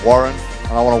Warren,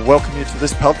 and I want to welcome you to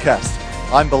this podcast.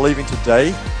 I'm believing today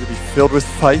you'll be filled with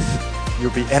faith, you'll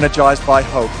be energized by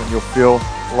hope, and you'll feel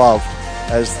loved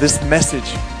as this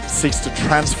message seeks to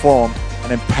transform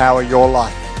and empower your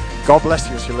life. God bless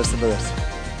you as you listen to this.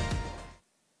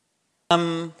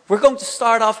 We're going to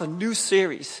start off a new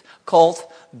series called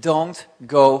Don't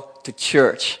Go to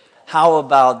Church. How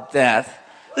about that?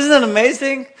 Isn't that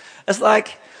amazing? It's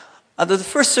like the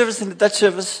first service in the Dutch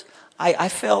service, I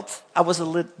felt I was a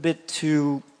little bit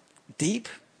too deep.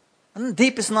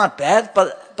 Deep is not bad,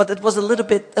 but it was a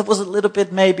little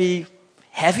bit maybe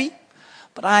heavy.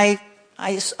 But I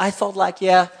thought like,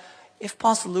 if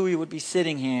Pastor Louis would be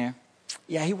sitting here,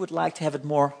 he would like to have it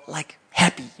more like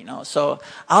happy, So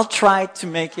I'll try to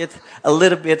make it a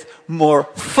little bit more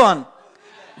fun.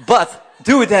 But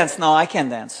do we dance? No, I can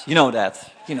dance. You know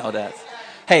that.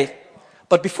 Hey,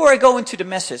 but before I go into the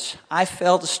message, I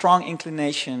felt a strong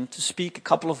inclination to speak a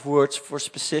couple of words for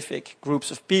specific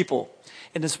groups of people.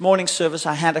 In this morning service,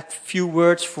 I had a few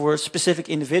words for specific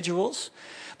individuals.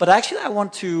 But actually, I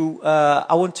want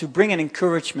to bring an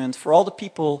encouragement for all the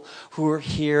people who are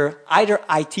here, either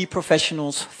IT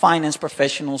professionals, finance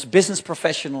professionals, business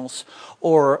professionals,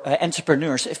 or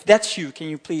entrepreneurs. If that's you, can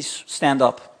you please stand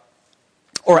up?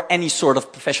 Or any sort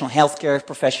of professional, healthcare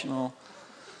professional.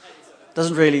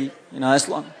 Doesn't really, as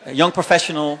long a young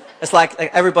professional. It's like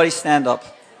everybody stand up.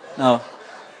 No,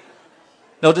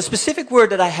 the specific word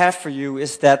that I have for you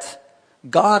is that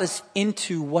God is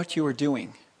into what you are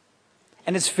doing.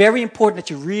 And it's very important that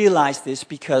you realize this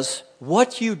because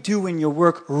what you do in your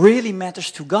work really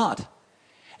matters to God.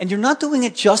 And you're not doing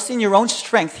it just in your own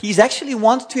strength. He's actually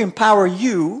wanted to empower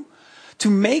you to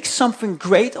make something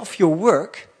great of your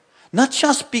work. Not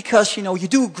just because, you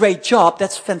do a great job,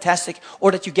 that's fantastic,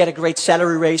 or that you get a great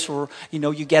salary raise, or,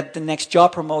 you get the next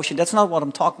job promotion. That's not what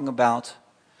I'm talking about.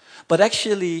 But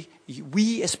actually,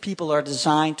 we as people are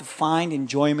designed to find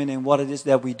enjoyment in what it is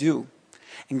that we do.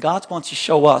 And God wants to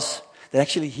show us that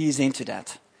actually He's into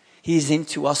that. He's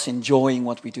into us enjoying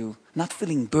what we do. Not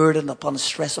feeling burdened upon the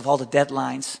stress of all the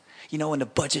deadlines, and the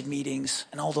budget meetings,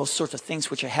 and all those sorts of things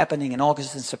which are happening in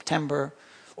August and September,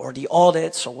 or the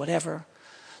audits, or whatever.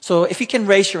 So if you can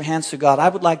raise your hands to God, I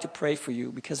would like to pray for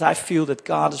you because I feel that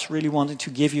God is really wanting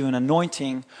to give you an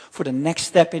anointing for the next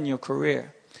step in your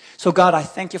career. So God, I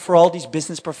thank you for all these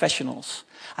business professionals.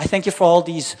 I thank you for all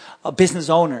these business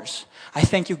owners. I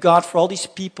thank you, God, for all these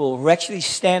people who are actually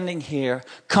standing here,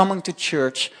 coming to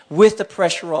church with the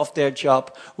pressure of their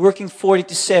job, working 40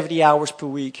 to 70 hours per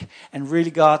week. And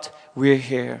really, God, we're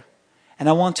here. And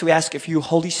I want to ask if you,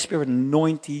 Holy Spirit,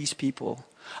 anoint these people.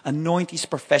 Anoint these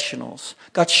professionals.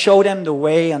 God, show them the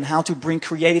way on how to bring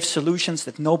creative solutions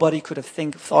that nobody could have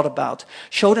thought about.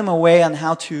 Show them a way on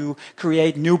how to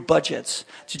create new budgets,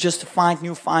 to just find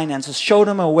new finances. Show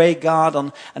them a way, God,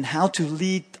 on how to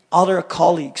lead other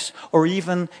colleagues or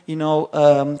even,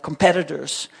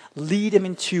 competitors. Lead them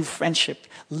into friendship.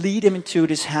 Lead them into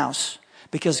this house.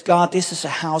 Because God, this is a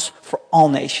house for all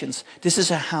nations. This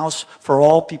is a house for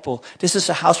all people. This is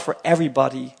a house for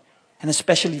everybody. And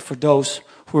especially for those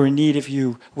who are in need of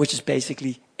you, which is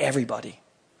basically everybody.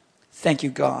 Thank you,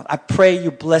 God. I pray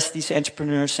you bless these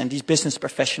entrepreneurs and these business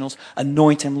professionals.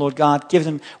 Anoint them, Lord God. Give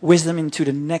them wisdom into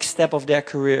the next step of their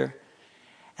career.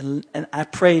 And I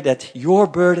pray that your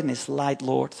burden is light,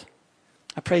 Lord.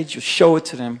 I pray that you show it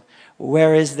to them.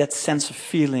 Where is that sense of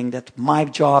feeling that my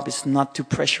job is not too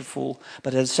pressureful,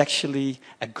 but it's actually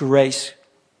a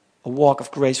walk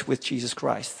of grace with Jesus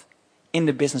Christ in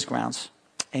the business grounds.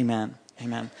 Amen.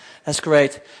 Amen. That's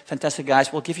great. Fantastic,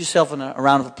 guys. Well, give yourself a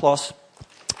round of applause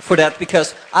for that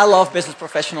because I love business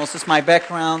professionals. It's my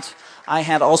background. I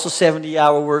had also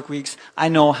 70-hour work weeks. I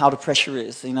know how the pressure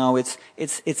is.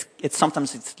 It's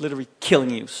sometimes it's literally killing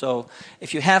you. So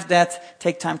if you have that,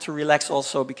 take time to relax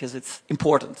also because it's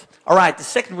important. All right. The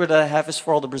second word that I have is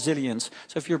for all the Brazilians.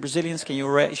 So if you're Brazilians, can you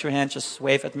raise your hand? Just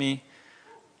wave at me.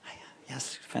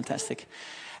 Yes. Fantastic.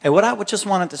 And what I just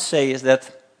wanted to say is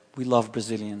that we love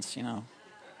Brazilians,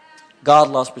 God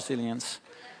loves Brazilians.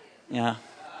 Yeah,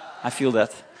 I feel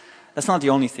that. That's not the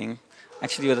only thing.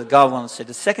 Actually, what God wants to say.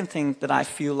 The second thing that I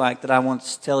feel like that I want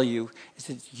to tell you is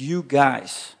that you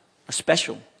guys are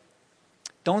special.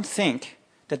 Don't think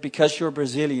that because you're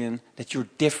Brazilian that you're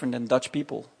different than Dutch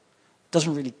people. It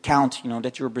doesn't really count,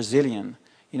 that you're Brazilian.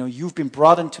 You've been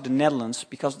brought into the Netherlands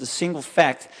because of the single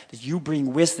fact that you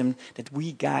bring wisdom that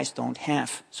we guys don't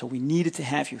have. So we needed to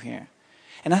have you here.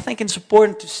 And I think it's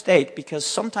important to state because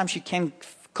sometimes you can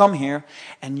come here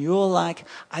and you're like,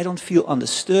 I don't feel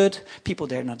understood. People,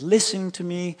 they're not listening to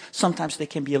me. Sometimes they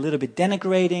can be a little bit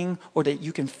denigrating, or that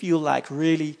you can feel like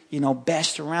really,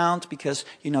 bashed around because,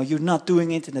 you're not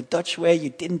doing it in the Dutch way. You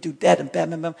didn't do that and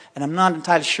bam, bam, bam. And I'm not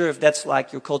entirely sure if that's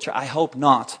like your culture. I hope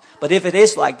not. But if it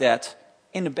is like that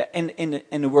in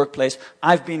the workplace,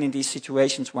 I've been in these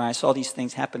situations where I saw these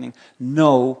things happening.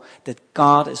 Know that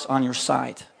God is on your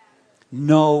side.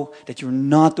 Know that you're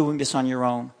not doing this on your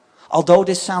own. Although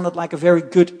this sounded like a very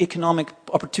good economic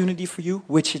opportunity for you,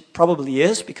 which it probably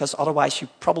is, because otherwise you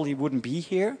probably wouldn't be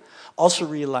here, also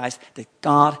realize that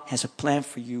God has a plan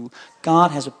for you.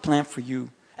 God has a plan for you.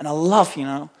 And I love,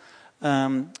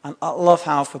 I love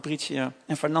how Fabrizio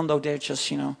and Fernando, they're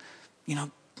just,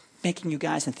 making you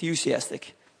guys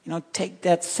enthusiastic. Take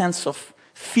that sense of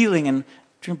feeling and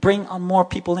bring on more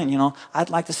people in. I'd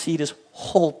like to see this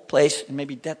whole place, and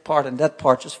maybe that part and that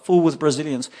part, just full with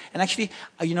Brazilians. And actually,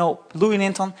 Louis and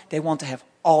Anton, they want to have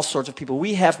all sorts of people.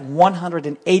 We have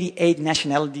 188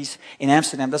 nationalities in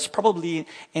Amsterdam. That's probably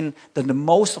in the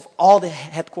most of all the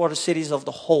headquarter cities of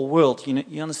the whole world.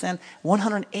 You understand?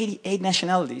 188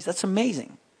 nationalities. That's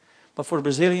amazing. But for the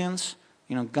Brazilians,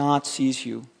 God sees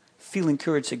you. Feel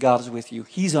encouraged that God is with you.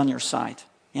 He's on your side.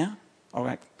 Yeah? All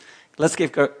right. Let's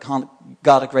give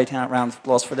God a great round of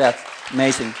applause for that.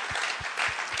 Amazing.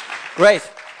 Great.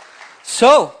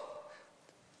 So,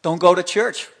 don't go to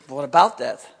church. What about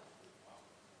that?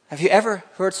 Have you ever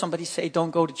heard somebody say,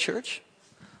 don't go to church?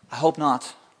 I hope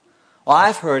not. Well,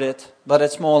 I've heard it, but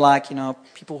it's more like,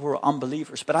 people who are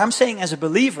unbelievers. But I'm saying as a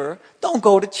believer, don't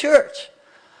go to church.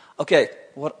 Okay,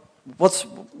 what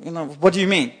do you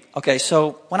mean? Okay,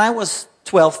 so when I was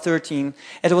 12, 13,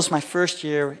 it was my first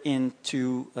year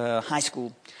into high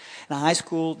school. In high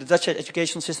school, the Dutch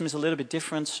educational system is a little bit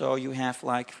different. So you have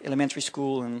like elementary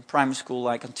school and primary school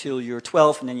like until you're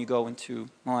 12, and then you go into...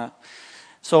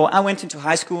 So I went into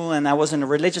high school and I was in a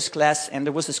religious class, and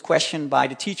there was this question by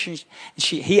the teacher.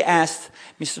 He asked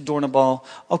Mr. Dornabal,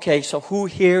 okay, so who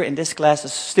here in this class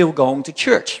is still going to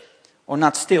church? Or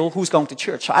not still, who's going to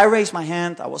church? So I raised my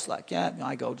hand. I was like, yeah,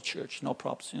 I go to church, no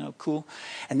problems, cool.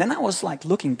 And then I was like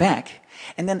looking back,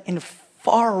 and then in the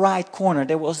far right corner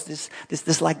there was this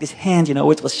hand,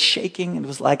 it was shaking. It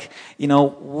was like,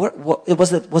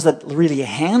 was it really a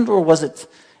hand, or was it?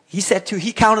 He said two.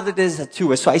 He counted it as a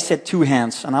two, so I said two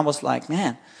hands, and I was like,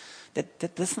 man,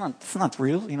 that's not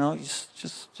real,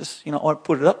 just or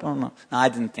put it up or not. No, I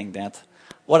didn't think that.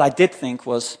 What I did think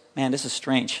was, man, this is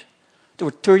strange. There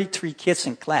were 33 kids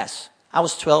in class. I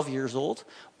was 12 years old.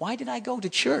 Why did I go to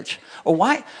church? Or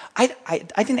why? I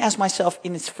didn't ask myself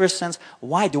in its first sense,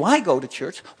 why do I go to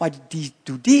church? Why do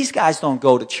these guys don't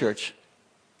go to church?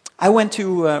 I went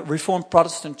to a Reformed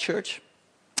Protestant church.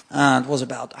 It was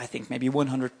about, I think, maybe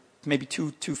 100, maybe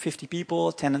 250 people,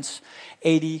 attendance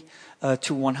 80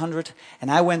 to 100. And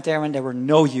I went there and there were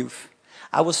no youth.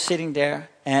 I was sitting there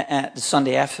the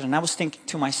Sunday after, and I was thinking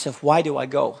to myself, why do I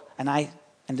go?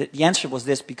 And the answer was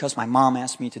this: because my mom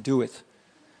asked me to do it.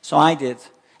 So I did.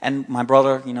 And my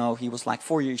brother, he was like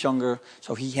 4 years younger,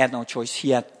 so he had no choice.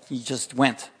 He just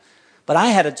went. But I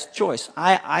had a choice.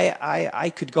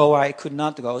 I could go or I could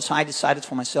not go. So I decided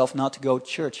for myself not to go to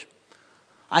church.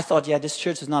 I thought, this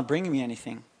church is not bringing me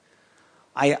anything.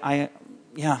 It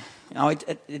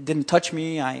didn't touch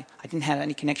me. I didn't have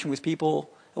any connection with people.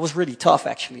 It was really tough,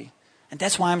 actually. And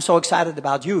that's why I'm so excited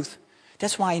about youth.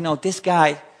 That's why, this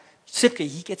guy, Sipke,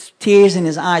 he gets tears in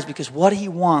his eyes, because what he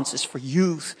wants is for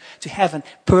youth to have a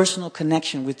personal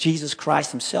connection with Jesus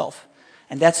Christ himself.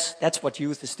 And that's what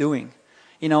youth is doing.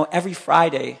 Every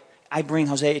Friday I bring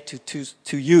Jose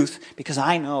to youth, because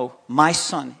I know my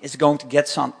son is going to get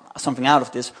something out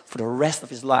of this for the rest of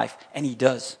his life, and he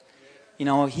does.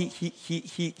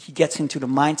 He gets into the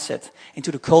mindset,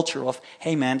 into the culture of,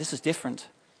 hey man, this is different.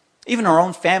 Even our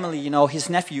own family, his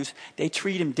nephews, they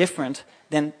treat him different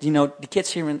than, the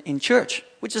kids here in church,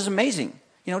 which is amazing.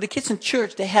 The kids in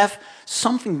church, they have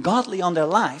something godly on their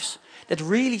lives that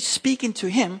really speak into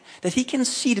him, that he can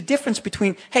see the difference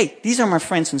between, hey, these are my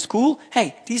friends in school,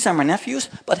 hey, these are my nephews,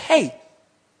 but hey,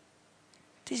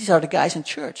 these are the guys in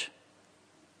church.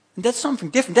 And that's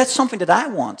something different. That's something that I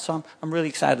want. So I'm really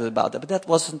excited about that. But that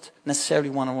wasn't necessarily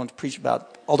what I want to preach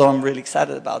about, although I'm really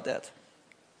excited about that.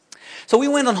 So we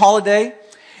went on holiday,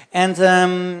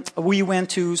 and we went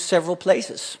to several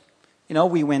places.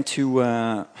 We went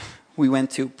to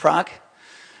Prague,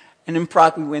 and in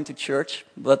Prague we went to church.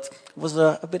 But it was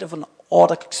a bit of an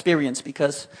odd experience,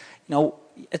 because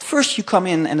at first you come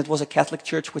in and it was a Catholic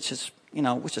church, which is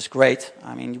great.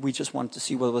 I mean, we just wanted to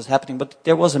see what was happening, but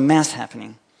there was a mass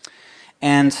happening,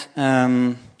 and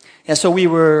Yeah, so we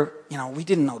were, we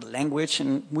didn't know the language,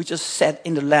 and we just sat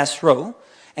in the last row,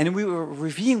 and we were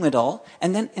reviewing it all,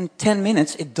 and then in 10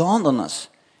 minutes, it dawned on us.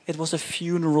 It was a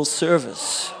funeral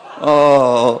service.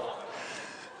 Oh.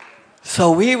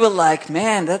 So we were like,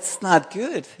 man, that's not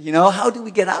good. How do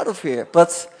we get out of here?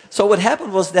 But so what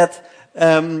happened was that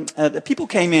the people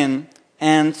came in,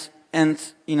 and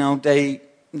they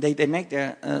make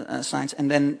their signs,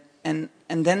 and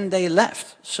then they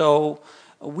left. So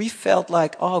we felt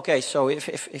like, okay, so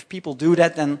if people do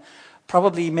that, then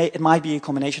probably it might be a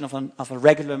combination of a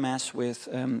regular mass with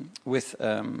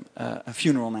a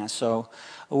funeral mass. So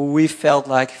we felt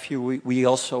like we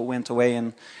also went away,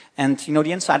 and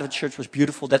the inside of the church was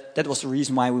beautiful. That was the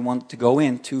reason why we wanted to go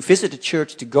in, to visit the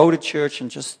church, to go to church and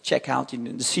just check out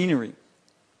the scenery.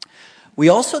 We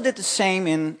also did the same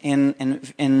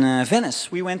in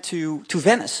Venice. We went to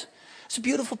Venice. It's a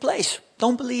beautiful place.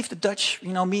 Don't believe the Dutch,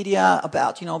 media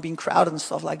about, being crowded and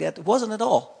stuff like that. It wasn't at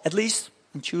all. At least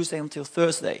on Tuesday until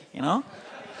Thursday,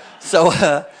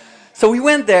 So we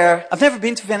went there. I've never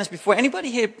been to Venice before.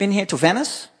 Anybody here been here to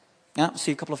Venice? Yeah, I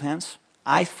see a couple of hands.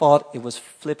 I thought it was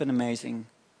flippin' amazing.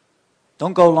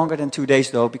 Don't go longer than 2 days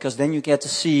though, because then you get to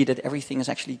see that everything is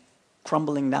actually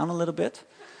crumbling down a little bit.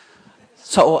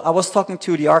 So I was talking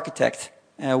to the architect.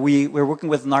 We're working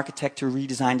with an architect to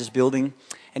redesign this building.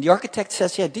 And the architect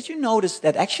says, yeah, did you notice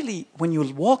that actually when you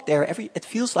walk there, it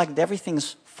feels like everything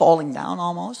is falling down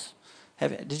almost?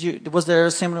 Was there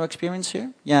a similar experience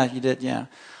here? Yeah, you did, yeah.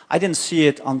 I didn't see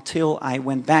it until I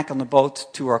went back on the boat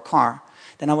to our car.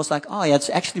 Then I was like, oh yeah, it's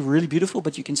actually really beautiful,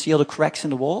 but you can see all the cracks in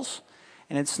the walls.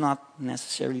 And it's not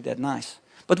necessarily that nice.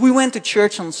 But we went to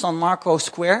church on San Marco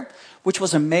Square, which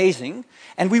was amazing.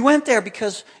 And we went there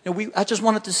because I just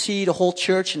wanted to see the whole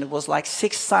church, and it was like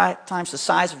 6 times the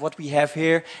size of what we have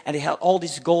here. And they had all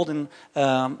these golden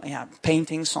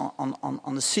paintings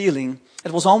on the ceiling.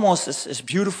 It was almost as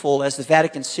beautiful as the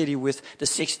Vatican City with the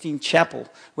Sistine Chapel,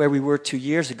 where we were 2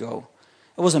 years ago.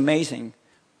 It was amazing.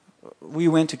 We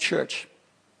went to church.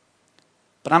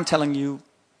 But I'm telling you,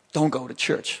 don't go to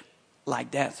church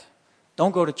like that.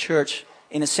 Don't go to church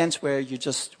in a sense where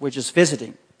we're just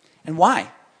visiting. And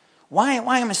why? Why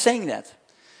am I saying that?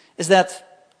 Is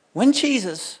that when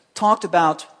Jesus talked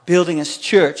about building his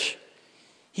church,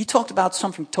 he talked about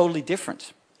something totally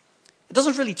different. It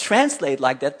doesn't really translate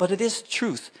like that, but it is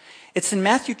truth. It's in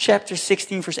Matthew chapter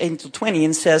 16, verse 18 to 20,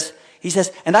 and he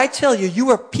says, and I tell you, you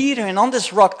are Peter, and on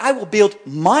this rock I will build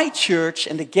my church,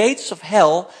 and the gates of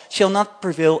hell shall not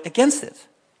prevail against it.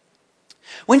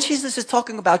 When Jesus is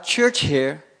talking about church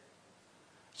here,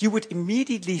 you would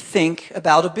immediately think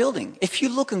about a building. If you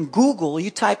look in Google, you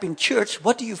type in church,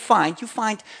 what do you find? You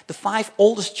find the 5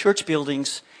 oldest church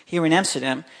buildings here in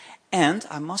Amsterdam. And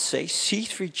I must say,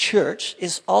 C3 Church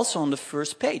is also on the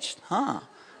first page.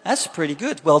 That's pretty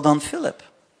good. Well done, Philip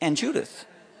and Judith.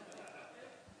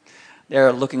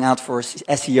 They're looking out for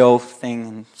SEO thing,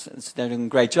 and they're doing a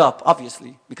great job,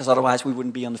 obviously, because otherwise we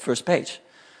wouldn't be on the first page.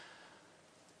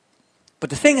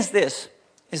 But the thing is this,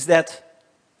 is that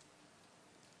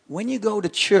when you go to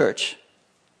church,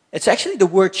 it's actually the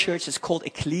word church is called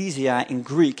ecclesia in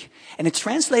Greek. And it's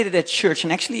translated as church.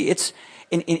 And actually it's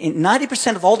in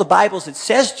 90% of all the Bibles it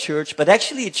says church, but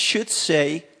actually it should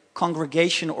say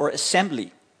congregation or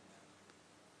assembly.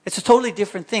 It's a totally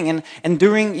different thing. And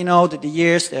during, the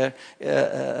years,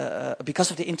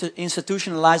 because of the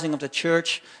institutionalizing of the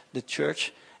church,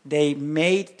 they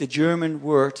made the German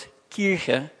word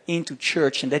Kirche into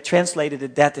church, and they translated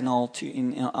it that in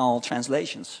all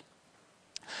translations.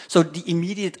 So the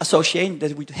immediate association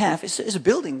that we have is a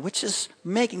building, which is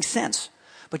making sense.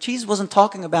 But Jesus wasn't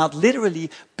talking about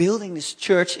literally building this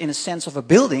church in a sense of a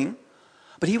building,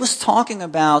 but he was talking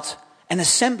about an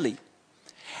assembly.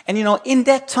 And in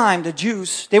that time, the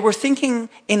Jews, they were thinking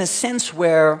in a sense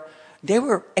where they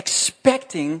were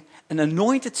expecting an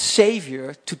anointed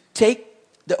Savior to take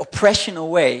the oppression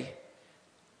away.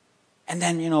 And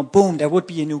then, boom, there would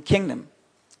be a new kingdom.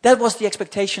 That was the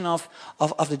expectation of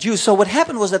the Jews. So what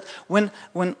happened was that when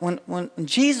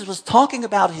Jesus was talking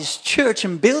about his church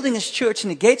and building his church, and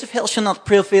the gates of hell shall not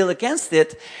prevail against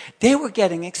it, they were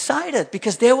getting excited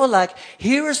because they were like,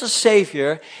 here is a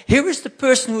Savior. Here is the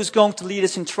person who is going to lead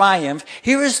us in triumph.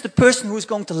 Here is the person who is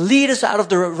going to lead us out of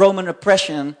the Roman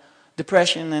depression.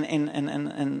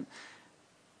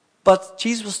 But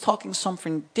Jesus was talking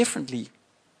something differently,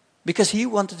 because he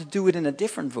wanted to do it in a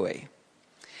different way.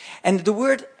 And the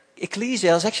word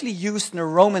ecclesia is actually used in the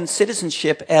Roman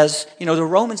citizenship as, the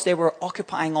Romans, they were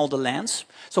occupying all the lands.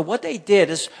 So what they did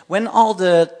is when all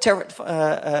the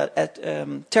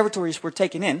territories were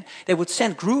taken in, they would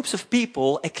send groups of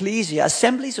people, ecclesia,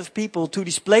 assemblies of people to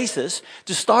these places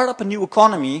to start up a new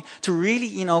economy, to really,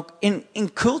 in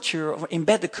culture, or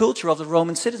embed the culture of the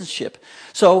Roman citizenship.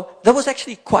 So that was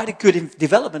actually quite a good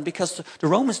development, because the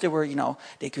Romans, they were,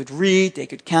 they could read, they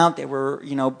could count, they were,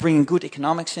 bringing good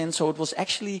economics in. So it was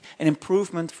actually an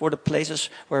improvement for the places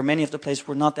where many of the places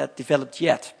were not that developed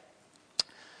yet.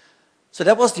 So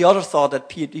that was the other thought that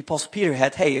the Apostle Peter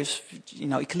had. Hey,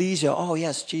 ecclesia, oh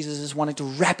yes, Jesus is wanting to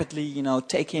rapidly,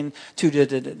 take in to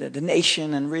the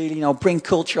nation and really, bring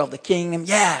culture of the kingdom.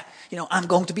 Yeah, I'm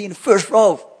going to be in the first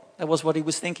row. That was what he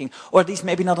was thinking. Or at least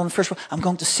maybe not on the first row. I'm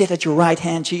going to sit at your right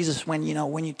hand, Jesus, when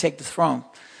you take the throne.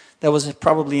 That was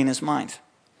probably in his mind.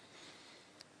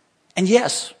 And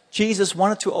yes, Jesus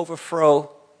wanted to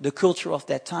overthrow the culture of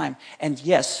that time. And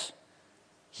yes,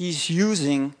 he's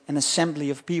using an assembly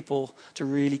of people to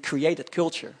really create that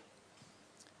culture.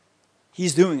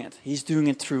 He's doing it. He's doing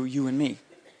it through you and me.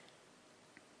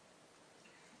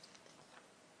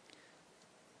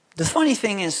 The funny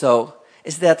thing is, though,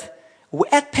 is that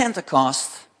at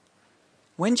Pentecost,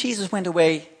 when Jesus went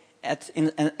away at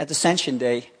Ascension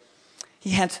Day,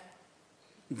 he had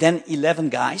then 11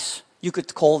 guys. You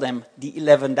could call them the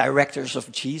 11 directors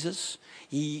of Jesus.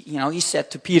 He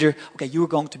said to Peter, okay, you're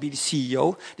going to be the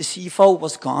CEO. The CFO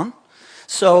was gone.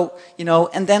 So,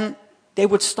 and then they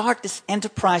would start this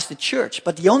enterprise, the church.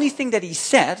 But the only thing that he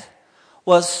said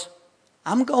was,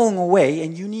 I'm going away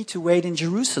and you need to wait in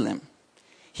Jerusalem.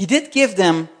 He did give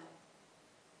them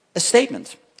a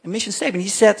statement, a mission statement. He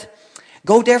said,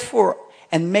 go therefore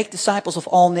and make disciples of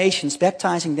all nations,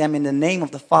 baptizing them in the name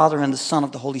of the Father and the Son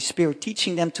of the Holy Spirit,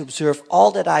 teaching them to observe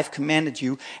all that I've commanded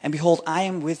you. And behold, I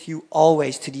am with you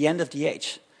always to the end of the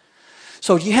age.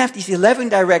 So you have these 11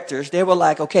 directors. They were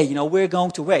like, okay, we're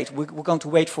going to wait. We're going to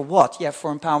wait for what? Yeah,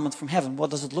 for empowerment from heaven.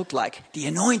 What does it look like? The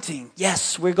anointing.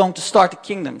 Yes, we're going to start the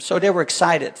kingdom. So they were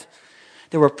excited.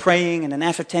 They were praying, and then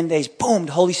after 10 days, boom,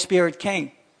 the Holy Spirit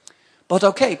came. But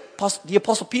okay, the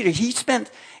Apostle Peter, he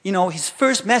spent, his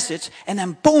first message, and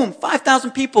then boom,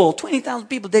 5,000 people, 20,000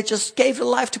 people, they just gave their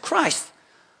life to Christ.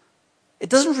 It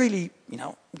doesn't really,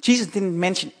 Jesus didn't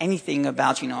mention anything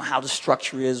about, how the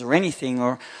structure is or anything,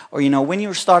 or when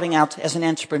you're starting out as an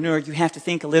entrepreneur, you have to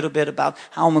think a little bit about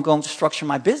how am I going to structure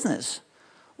my business.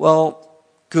 Well,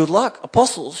 good luck.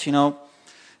 Apostles,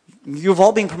 you've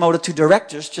all been promoted to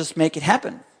directors, just make it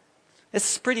happen.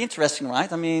 It's pretty interesting, right?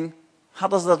 I mean, how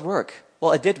does that work?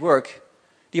 Well, it did work.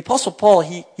 The Apostle Paul,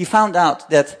 he found out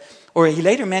that, or he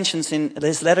later mentions in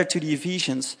his letter to the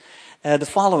Ephesians, the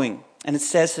following. And it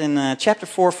says in chapter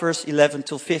 4, verse 11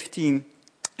 till 15,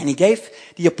 and he gave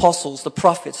the apostles, the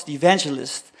prophets, the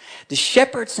evangelists, the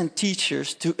shepherds and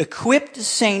teachers to equip the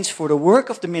saints for the work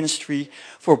of the ministry,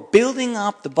 for building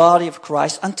up the body of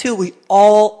Christ until we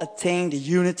all attain the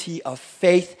unity of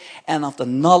faith and of the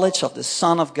knowledge of the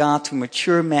Son of God, to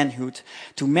mature manhood,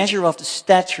 to measure of the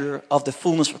stature of the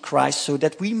fullness of Christ, so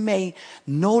that we may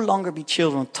no longer be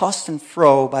children tossed and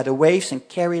fro by the waves and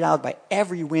carried out by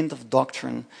every wind of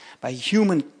doctrine, by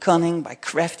human cunning, by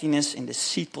craftiness in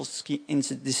deceitful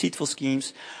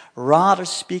schemes, rather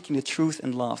speaking the truth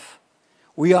in love.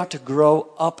 We are to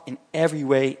grow up in every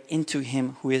way into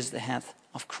him who is the head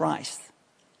of Christ.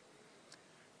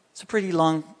 It's a pretty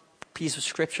long piece of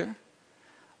scripture.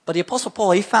 But the Apostle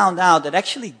Paul, he found out that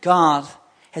actually God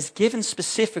has given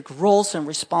specific roles and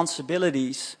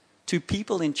responsibilities to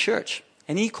people in church.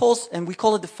 And we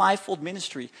call it the fivefold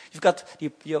ministry. You've got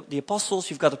the apostles,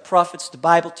 you've got the prophets, the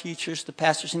Bible teachers, the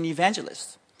pastors, and the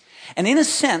evangelists. And in a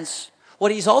sense,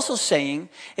 what he's also saying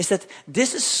is that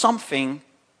this is something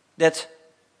that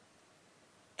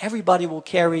everybody will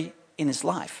carry in his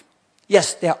life.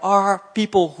 Yes, there are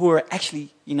people who are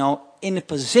actually, in the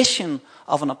position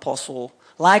of an apostle,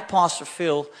 like Pastor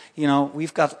Phil.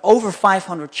 We've got over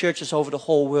 500 churches over the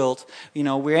whole world.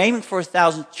 We're aiming for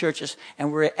 1,000 churches,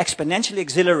 and we're exponentially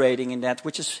exhilarating in that,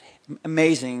 which is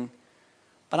amazing.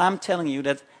 But I'm telling you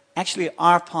that actually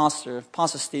our pastor,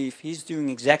 Pastor Steve, he's doing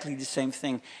exactly the same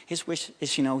thing. His wish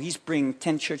is, he's bringing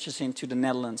 10 churches into the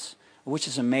Netherlands, which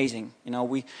is amazing.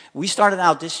 We started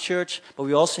out this church, but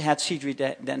we also had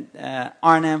C3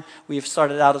 Arnhem. We have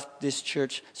started out of this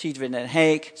church, C3 Den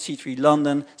Haag, C3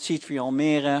 London, C3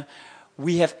 Almere.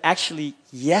 We have actually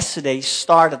yesterday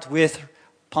started with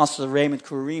Pastor Raymond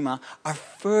Kurima, our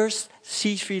first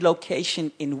C3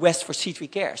 location in West for C3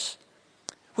 Cares,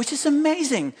 which is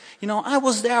amazing. I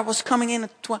was there, I was coming in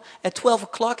at 12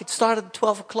 o'clock, it started at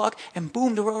 12 o'clock, and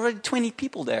boom, there were already 20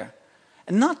 people there.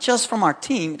 And not just from our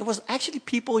team, it was actually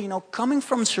people, coming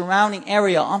from the surrounding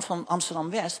area from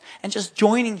Amsterdam West and just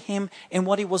joining him in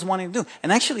what he was wanting to do.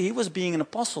 And actually, he was being an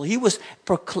apostle. He was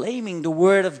proclaiming the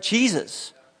word of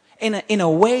Jesus in a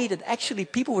way that actually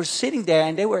people were sitting there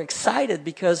and they were excited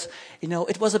because,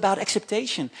 it was about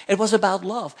acceptation. It was about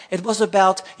love. It was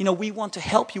about, we want to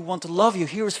help you, want to love you.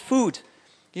 Here's food,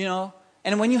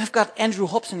 And when you have got Andrew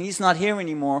Hobson, he's not here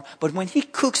anymore, but when he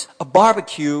cooks a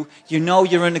barbecue,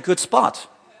 you're in a good spot.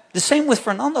 The same with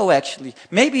Fernando, actually.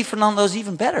 Maybe Fernando's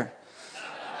even better.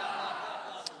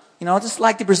 Just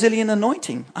like the Brazilian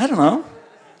anointing. I don't know.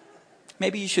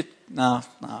 Maybe you should... No,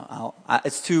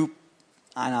 it's too...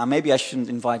 maybe I shouldn't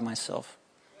invite myself.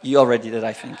 You already did,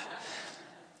 I think.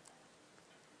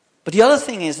 But the other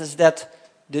thing is that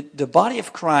the body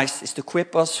of Christ is to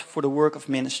equip us for the work of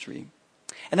ministry.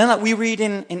 And then we read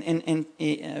in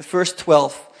verse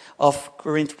 12 of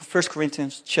 1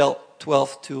 Corinthians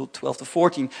 12 to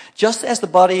 14, just as the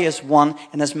body is one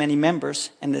and has many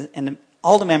members, and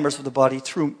all the members of the body,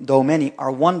 though many,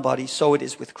 are one body, so it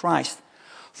is with Christ.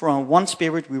 For on one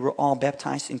Spirit we were all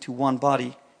baptized into one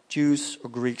body, Jews or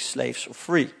Greeks, slaves or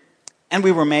free. And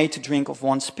we were made to drink of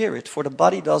one Spirit, for the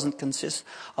body doesn't consist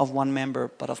of one member,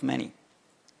 but of many.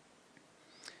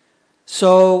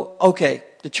 So, okay,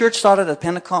 the church started at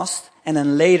Pentecost, and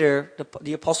then later,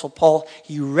 the Apostle Paul,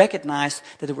 he recognized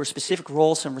that there were specific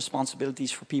roles and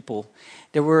responsibilities for people.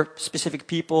 There were specific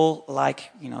people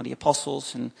like, the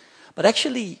apostles, but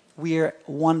actually, we're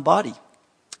one body.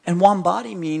 And one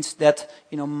body means that,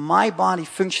 my body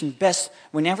functions best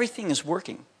when everything is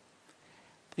working.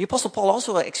 The Apostle Paul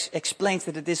also explains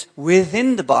that it is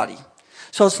within the body.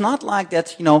 So it's not like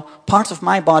that, parts of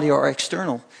my body are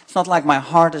external. It's not like my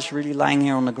heart is really lying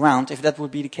here on the ground. If that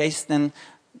would be the case, then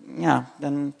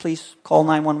please call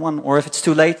 911. Or if it's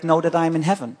too late, know that I'm in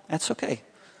heaven. That's okay.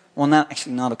 Well,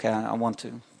 not okay. I want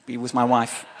to be with my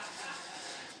wife.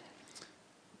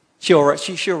 She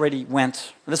already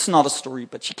went. That's not a story,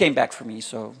 but she came back for me,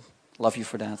 so love you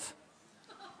for that.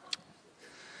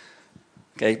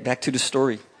 Okay, back to the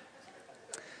story.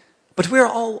 But we're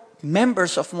all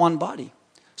members of one body.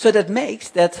 So that makes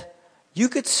that you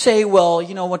could say, well,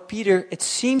 you know what, Peter, it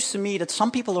seems to me that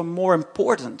some people are more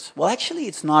important. Well, actually,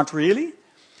 it's not really.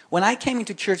 When I came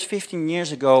into church 15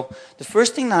 years ago, the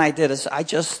first thing that I did is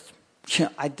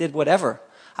I did whatever.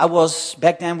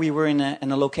 Back then we were in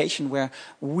a location where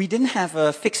we didn't have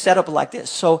a fixed setup like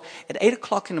this. So at 8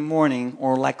 o'clock in the morning,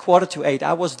 or like 7:45,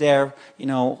 I was there,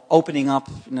 opening up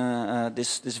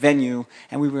this venue,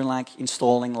 and we were like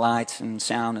installing lights and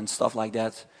sound and stuff like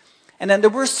that. And then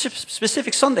there were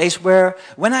specific Sundays where,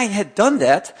 when I had done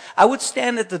that, I would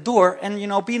stand at the door and,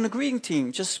 be in the greeting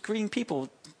team, just greeting people,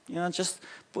 just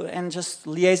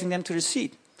liaising them to the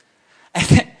seat.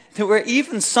 And there were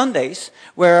even Sundays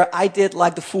where I did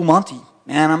like the full Monty.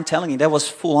 And I'm telling you, that was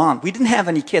full on. We didn't have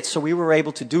any kids, so we were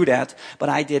able to do that. But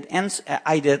I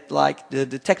did like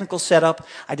the technical setup,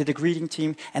 I did the greeting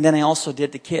team, and then I also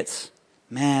did the kids.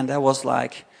 Man, that was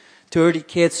like 30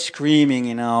 kids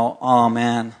screaming, oh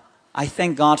man. I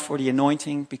thank God for the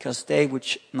anointing, because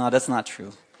no, that's not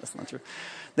true. That's not true.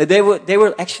 They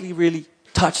were actually really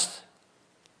touched.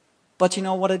 But you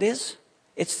know what it is?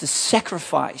 It's the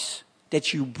sacrifice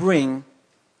that you bring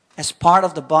as part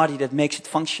of the body that makes it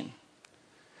function.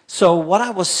 So what I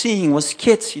was seeing was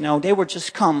kids, they would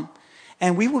just come,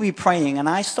 and we would be praying, and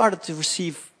I started to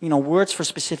receive, words for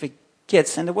specific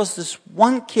kids. And there was this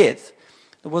one kid,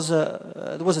 there was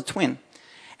a twin.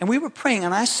 And we were praying,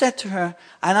 and I said to her,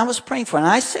 and I was praying for her, and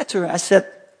I said to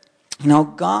her,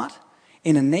 God,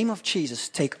 in the name of Jesus,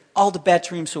 take all the bad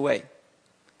dreams away.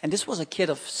 And this was a kid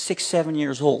of 6, 7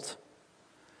 years old.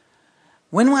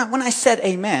 When I said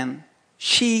amen,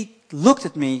 she looked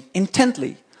at me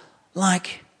intently,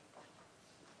 like,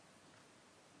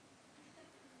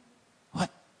 what?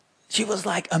 She was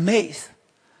like amazed.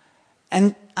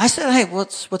 And I said, hey,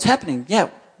 what's happening? Yeah,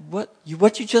 what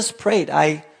you just prayed,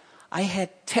 I had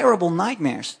terrible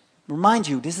nightmares. Remind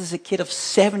you, this is a kid of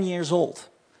 7 years old.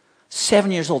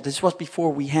 7 years old. This was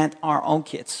before we had our own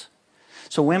kids.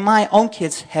 So when my own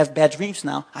kids have bad dreams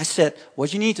now, I said,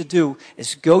 what you need to do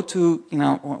is go to,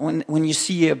 when you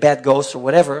see a bad ghost or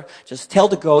whatever, just tell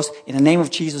the ghost, in the name of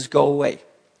Jesus, go away.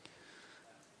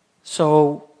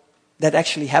 So that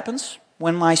actually happens.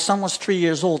 When my son was 3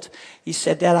 years old, he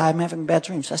said, Dad, I'm having bad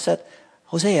dreams. I said,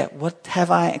 Hosea, what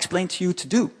have I explained to you to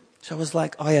do? So I was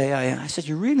like, oh, yeah. I said,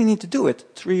 you really need to do it.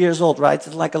 3 years old, right?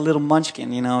 It's like a little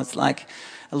munchkin, It's like,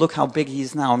 look how big he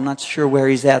is now. I'm not sure where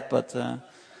he's at, but...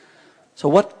 So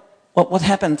what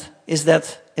happened is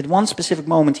that at one specific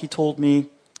moment he told me,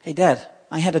 hey, Dad,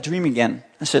 I had a dream again.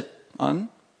 I said,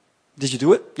 did you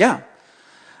do it? Yeah.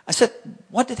 I said,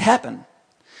 what did happen?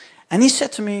 And he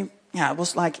said to me, yeah, it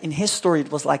was like, in his story, it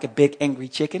was like a big angry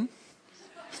chicken.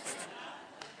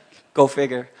 Go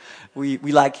figure. We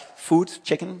like food,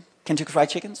 chicken, Kentucky Fried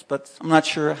Chickens, but I'm not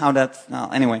sure how that, no,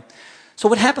 anyway. So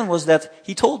what happened was that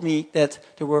he told me that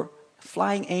there were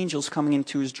flying angels coming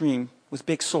into his dream with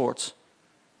big swords.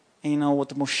 And you know what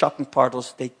the most shocking part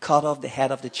was? They cut off the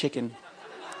head of the chicken.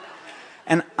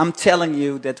 And I'm telling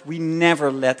you that we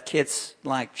never let kids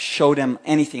show them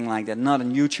anything like that. Not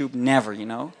on YouTube, never, you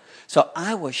know. So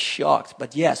I was shocked,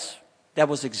 but yes, that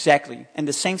was exactly. And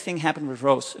the same thing happened with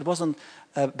Rose. It wasn't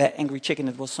a angry chicken,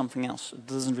 it was something else. It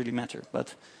doesn't really matter.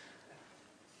 But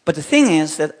the thing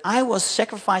is that I was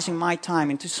sacrificing my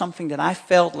time into something that I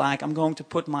felt like I'm going to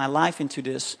put my life into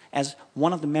this as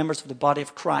one of the members of the body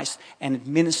of Christ, and it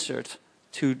ministered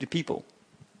to the people.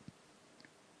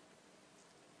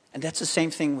 And that's the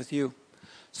same thing with you.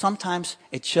 Sometimes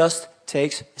it just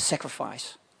takes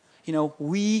sacrifice. You know,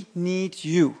 we need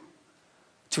you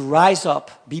to rise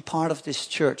up, be part of this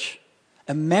church.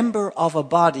 A member of a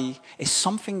body is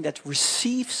something that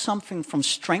receives something from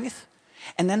strength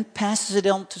and then passes it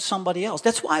on to somebody else.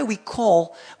 That's why we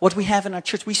call what we have in our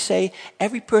church, we say,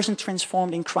 every person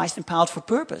transformed in Christ, empowered for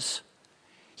purpose.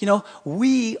 You know,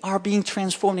 we are being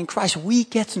transformed in Christ. We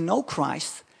get to know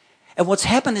Christ. And what's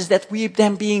happened is that we are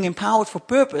then being empowered for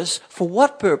purpose. For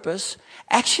what purpose?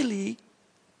 Actually,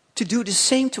 to do the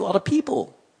same to other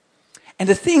people. And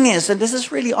the thing is, and this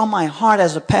is really on my heart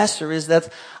as a pastor, is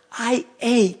that I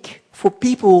ache for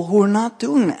people who are not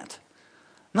doing that.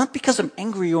 Not because I'm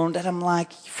angry or that I'm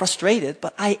frustrated,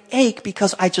 but I ache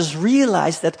because I just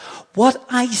realized that what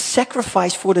I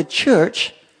sacrificed for the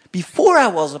church before I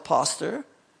was a pastor,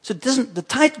 so the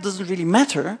title doesn't really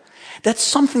matter, that's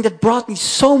something that brought me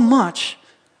so much.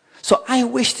 So I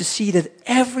wish to see that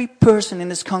every person in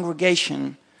this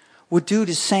congregation would do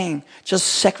the same, just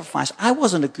sacrifice. I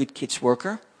wasn't a good kids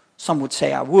worker. Some would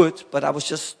say I would, but I was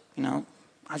just, I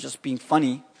was just being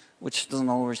funny, which doesn't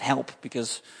always help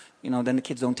because, then the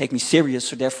kids don't take me serious,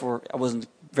 so therefore I wasn't a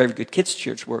very good kids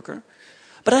church worker.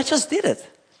 But I just did it.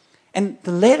 And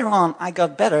then later on, I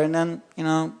got better, and then,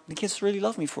 the kids really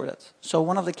loved me for that. So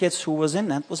one of the kids who was in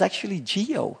that was actually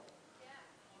Gio.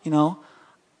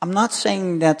 I'm not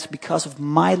saying that because of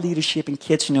my leadership in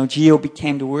kids, Gio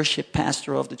became the worship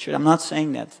pastor of the church. I'm not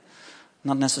saying that.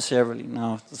 Not necessarily,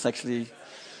 no.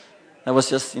 That was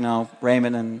just,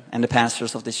 Raymond and the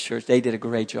pastors of this church. They did a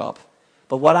great job.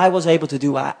 But what I was able to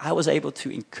do, I was able to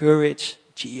encourage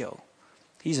Gio.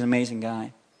 He's an amazing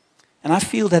guy. And I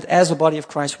feel that as a body of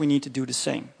Christ, we need to do the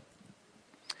same.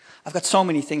 I've got so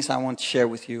many things I want to share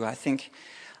with you. I think,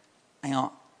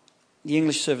 the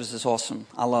English service is awesome.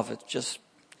 I love it.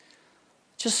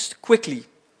 Just quickly,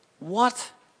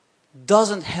 what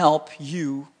doesn't help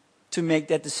you to make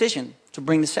that decision, to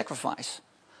bring the sacrifice?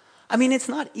 I mean, it's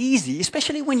not easy,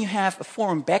 especially when you have a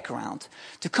foreign background,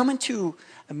 to come into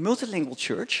a multilingual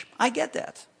church. I get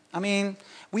that. I mean,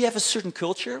 we have a certain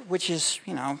culture, which is,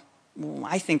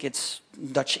 I think it's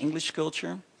Dutch-English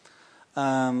culture.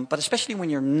 But especially when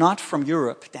you're not from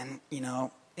Europe, then,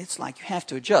 it's like you have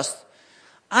to adjust.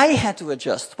 I had to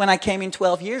adjust. When I came in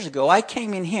 12 years ago, I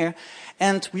came in here,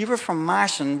 and we were from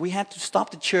Maarsen. We had to stop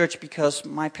the church because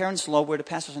my parents-in-law were the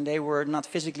pastors, and they were not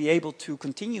physically able to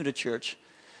continue the church.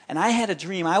 And I had a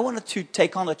dream. I wanted to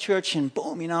take on the church and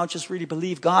boom, just really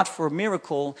believe God for a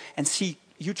miracle and see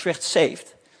Utrecht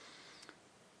saved.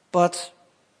 But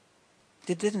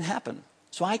it didn't happen.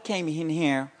 So I came in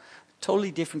here,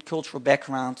 totally different cultural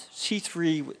background.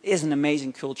 C3 is an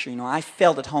amazing culture. I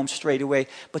felt at home straight away.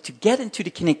 But to get into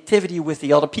the connectivity with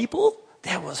the other people,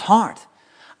 that was hard.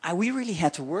 We really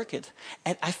had to work it.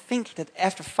 And I think that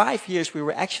after 5 years, we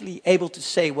were actually able to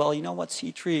say, well, you know what,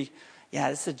 C3, yeah,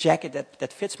 it's a jacket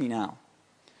that fits me now.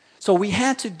 So we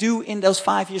had to do in those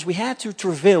 5 years, we had to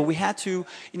travail. We had to,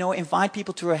 invite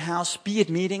people to our house, be at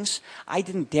meetings. I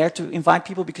didn't dare to invite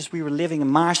people because we were living in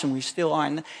Maarsen, we still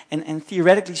are. And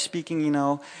theoretically speaking,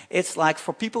 it's like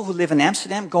for people who live in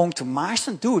Amsterdam, going to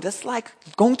Maarsen, dude, that's like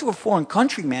going to a foreign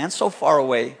country, man, so far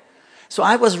away. So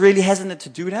I was really hesitant to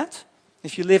do that.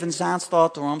 If you live in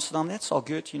Zaanstad or Amsterdam, that's all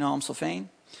good, Amstelveen.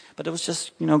 But it was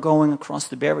just, going across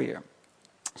the barrier.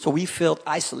 So we felt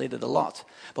isolated a lot.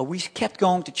 But we kept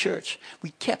going to church.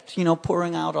 We kept,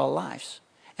 pouring out our lives.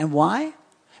 And why?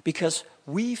 Because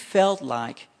we felt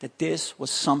like that this was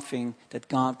something that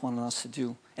God wanted us to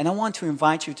do. And I want to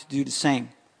invite you to do the same.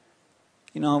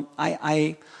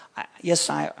 Yes,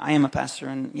 I am a pastor.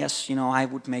 And yes, I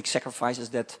would make sacrifices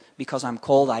that because I'm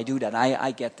called, I do that.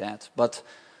 I get that. But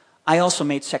I also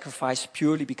made sacrifice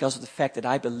purely because of the fact that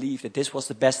I believed that this was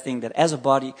the best thing, that as a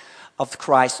body of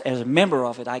Christ, as a member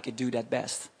of it, I could do that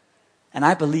best. And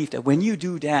I believe that when you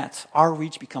do that, our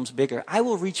reach becomes bigger. I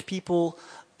will reach people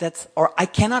or I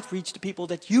cannot reach the people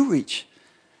that you reach.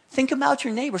 Think about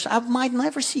your neighbors. I might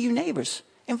never see your neighbors.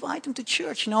 Invite them to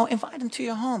church, invite them to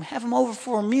your home. Have them over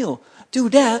for a meal. Do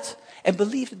that and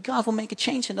believe that God will make a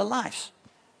change in their lives.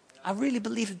 I really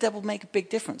believe that will make a big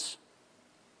difference.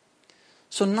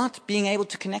 So not being able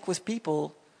to connect with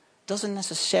people doesn't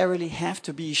necessarily have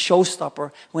to be a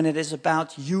showstopper when it is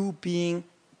about you being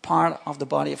part of the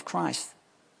body of Christ.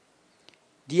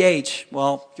 The age,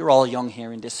 well, you're all young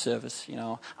here in this service,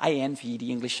 I envy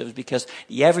the English service because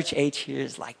the average age here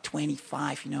is like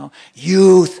 25,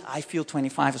 Youth, I feel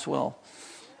 25 as well.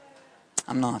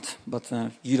 I'm not, but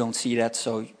you don't see that,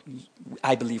 so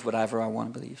I believe whatever I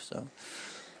want to believe, so.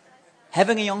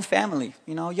 Having a young family,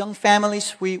 young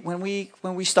families, when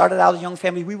we started out a young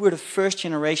family, we were the first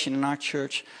generation in our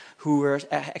church who were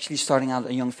actually starting out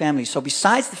a young family. So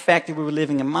besides the fact that we were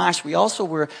living in Maas, we also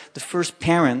were the first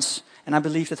parents, and I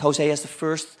believe that Jose is the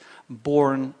first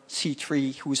born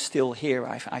C3 who is still here,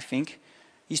 I think.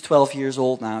 He's 12 years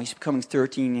old now. He's becoming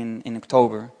 13 in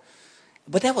October.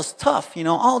 But that was tough,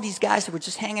 all these guys that were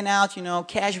just hanging out,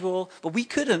 casual. But we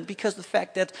couldn't because of the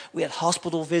fact that we had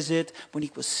hospital visit when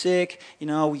he was sick.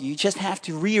 You just have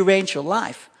to rearrange your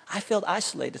life. I felt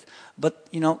isolated. But,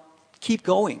 keep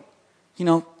going.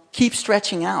 Keep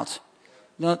stretching out.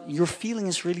 Your feeling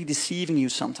is really deceiving you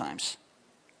sometimes.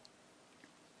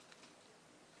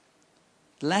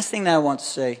 The last thing that I want to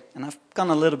say, and I've gone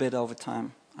a little bit over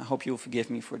time, I hope you'll forgive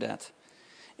me for that,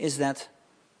 is that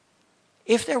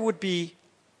if there would be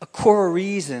a core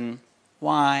reason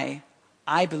why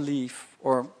I believe,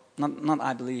 or not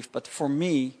I believe, but for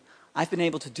me, I've been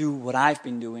able to do what I've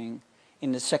been doing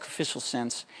in the sacrificial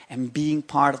sense and being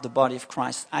part of the body of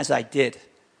Christ as I did,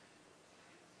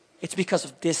 it's because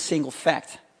of this single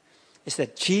fact, is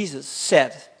that Jesus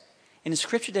said in the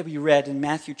scripture that we read in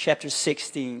Matthew chapter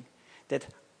 16, that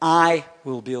I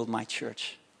will build my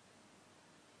church.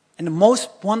 And the most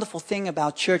wonderful thing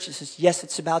about churches is, yes,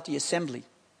 it's about the assembly.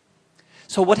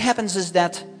 So what happens is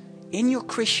that in your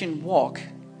Christian walk,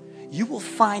 you will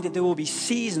find that there will be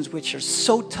seasons which are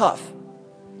so tough.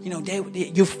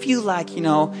 You feel like,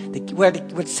 where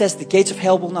it says the gates of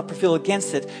hell will not prevail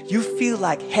against it, you feel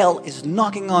like hell is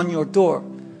knocking on your door.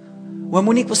 When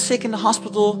Monique was sick in the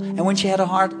hospital and when she had a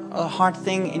heart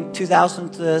thing in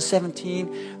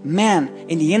 2017, man,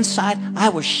 in the inside, I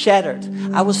was shattered.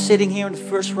 I was sitting here in the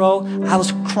first row. I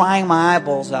was crying my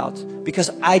eyeballs out because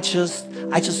I just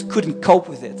couldn't cope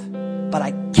with it. But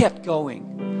I kept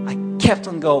going. I kept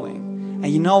on going. And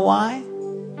you know why?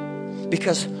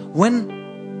 Because when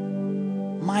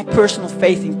my personal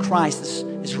faith in Christ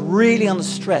is really under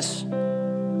stress,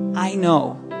 I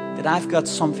know that I've got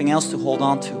something else to hold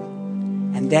on to.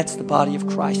 And that's the body of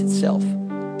Christ itself.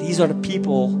 These are the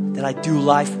people that I do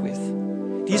life with.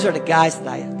 These are the guys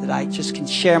that I just can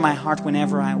share my heart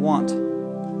whenever I want.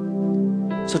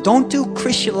 So don't do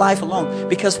Christian life alone,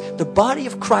 because the body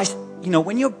of Christ,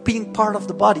 when you're being part of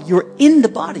the body, you're in the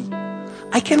body.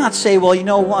 I cannot say, well, you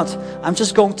know what, I'm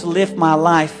just going to live my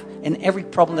life and every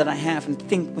problem that I have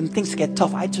and when things get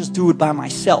tough, I just do it by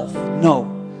myself. No,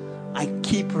 I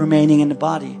keep remaining in the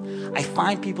body. I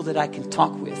find people that I can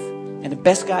talk with. And the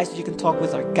best guys that you can talk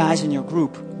with are guys in your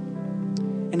group.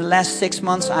 In the last 6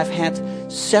 months, I've had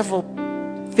several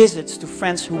visits to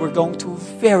friends who were going through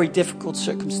very difficult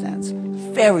circumstances.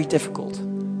 Very difficult.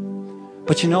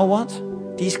 But you know what?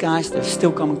 These guys, they're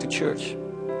still coming to church.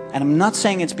 And I'm not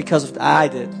saying it's because of what I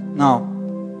did. No,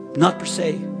 not per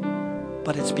se.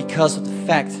 But it's because of the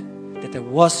fact that there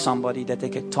was somebody that they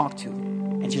could talk to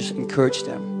and just encourage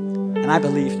them. And I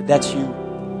believe that that's you.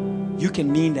 You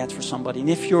can mean that for somebody. And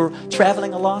if you're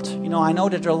traveling a lot, I know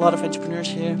that there are a lot of entrepreneurs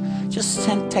here. Just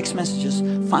send text messages.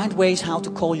 Find ways how to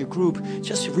call your group.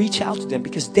 Just reach out to them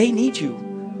because they need you.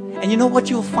 And you know what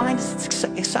you'll find is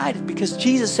excited because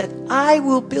Jesus said, I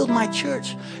will build my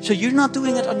church. So you're not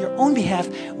doing it on your own behalf.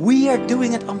 We are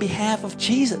doing it on behalf of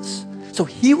Jesus. So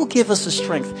He will give us the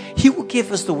strength. He will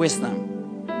give us the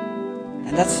wisdom.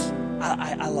 And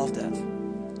I love that.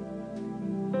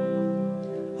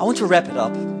 I want to wrap it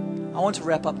up. I want to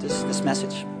wrap up this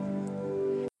message.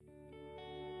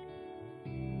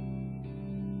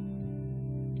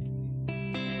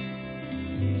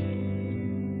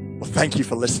 Well, thank you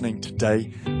for listening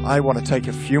today. I want to take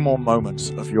a few more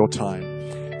moments of your time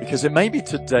because it may be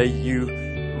today you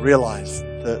realize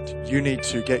that you need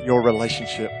to get your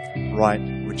relationship right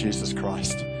with Jesus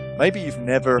Christ. Maybe you've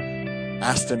never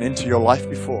asked Him into your life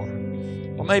before.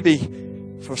 Or maybe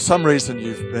for some reason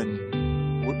you've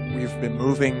been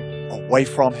moving away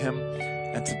from Him,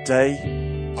 and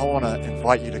today I want to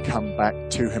invite you to come back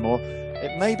to Him, or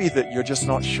it may be that you're just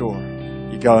not sure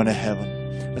you're going to heaven.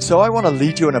 And so I want to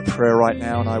lead you in a prayer right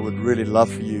now, and I would really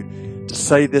love for you to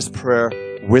say this prayer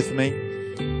with me.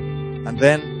 And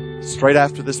then, straight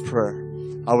after this prayer,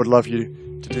 I would love you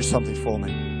to do something for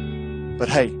me. But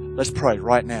hey, let's pray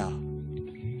right now.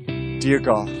 Dear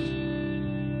God,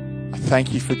 I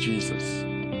thank you for Jesus.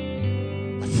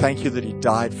 I thank you that he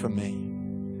died for me.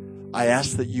 I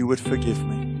ask that you would forgive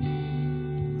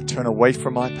me. I turn away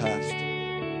from my past,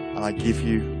 and I give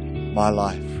you my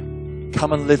life.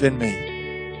 Come and live in me.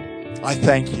 I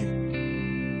thank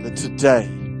you that today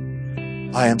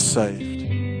I am saved.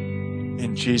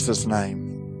 In Jesus'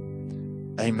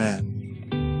 name,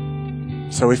 amen.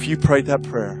 So if you prayed that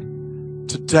prayer,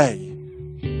 today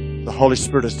the Holy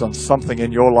Spirit has done something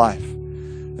in your life.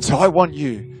 And so I want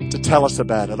you to tell us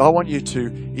about it. I want you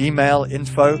to email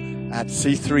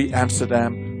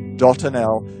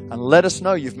info@c3amsterdam.nl and let us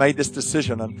know you've made this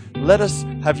decision, and let us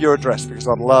have your address, because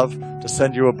I'd love to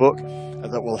send you a book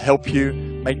that will help you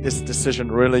make this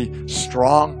decision really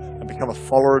strong and become a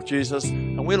follower of Jesus.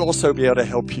 And we'll also be able to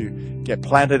help you get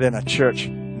planted in a church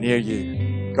near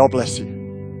you. God bless you.